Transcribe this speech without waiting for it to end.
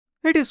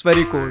It is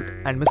very cold,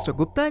 and Mr.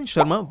 Gupta and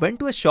Sharma went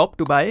to a shop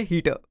to buy a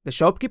heater. The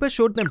shopkeeper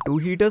showed them two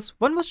heaters,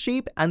 one was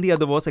cheap and the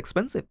other was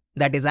expensive.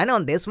 The design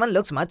on this one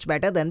looks much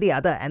better than the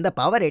other and the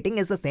power rating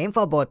is the same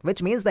for both,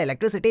 which means the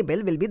electricity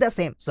bill will be the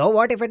same. So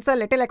what if it's a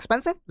little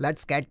expensive?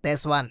 Let's get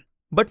this one.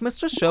 But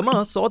Mr.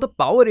 Sharma saw the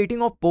power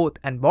rating of both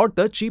and bought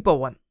the cheaper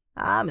one.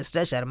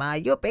 Mr.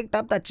 Sharma, you picked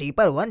up the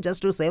cheaper one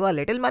just to save a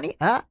little money,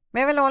 huh?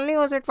 We will only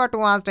use it for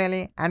 2 hours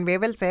daily and we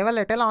will save a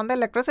little on the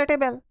electricity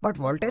bill. But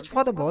voltage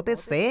for the both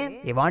is same.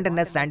 You won't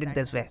understand it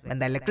this way. When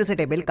the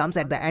electricity bill comes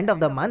at the end of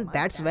the month,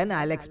 that's when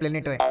I'll explain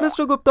it to him.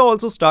 Mr. Gupta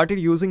also started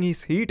using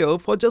his heater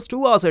for just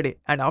 2 hours a day,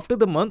 and after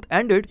the month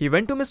ended, he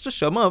went to Mr.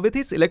 Sharma with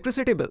his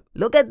electricity bill.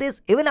 Look at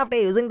this, even after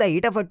using the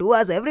heater for 2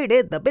 hours every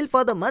day, the bill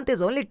for the month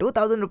is only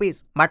 2000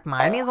 rupees. But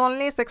mine is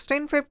only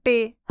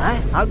 1650.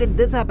 How did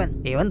this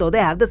happen? Even though they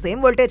have the same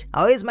voltage,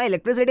 how is my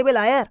electricity bill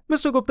higher?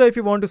 Mr. Gupta, if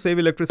you want to save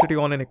electricity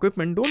on an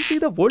equipment, don't see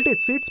the voltage,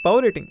 see its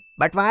power rating.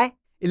 But why?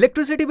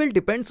 Electricity bill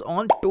depends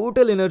on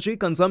total energy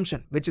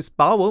consumption, which is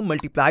power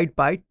multiplied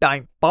by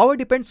time. Power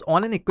depends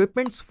on an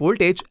equipment's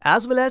voltage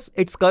as well as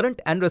its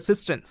current and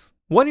resistance.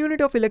 1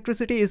 unit of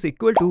electricity is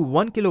equal to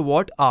 1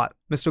 kilowatt hour.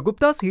 Mr.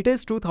 Gupta's heater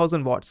is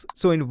 2000 watts.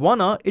 So in 1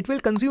 hour, it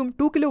will consume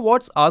 2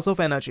 kilowatts hours of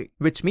energy,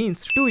 which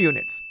means 2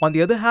 units. On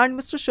the other hand,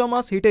 Mr.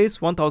 Sharma's heater is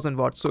 1000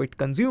 watts. So it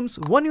consumes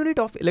 1 unit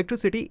of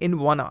electricity in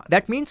 1 hour.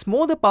 That means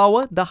more the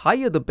power, the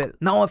higher the bill.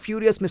 Now a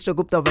furious Mr.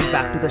 Gupta went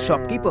back to the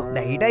shopkeeper.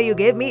 The heater you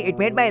gave me, it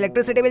made my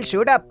electricity bill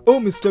shoot up. Oh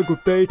Mr.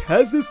 Gupta, it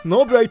has this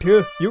knob right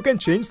here. You can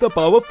change the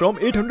power from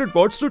 800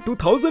 watts to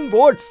 2000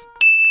 watts.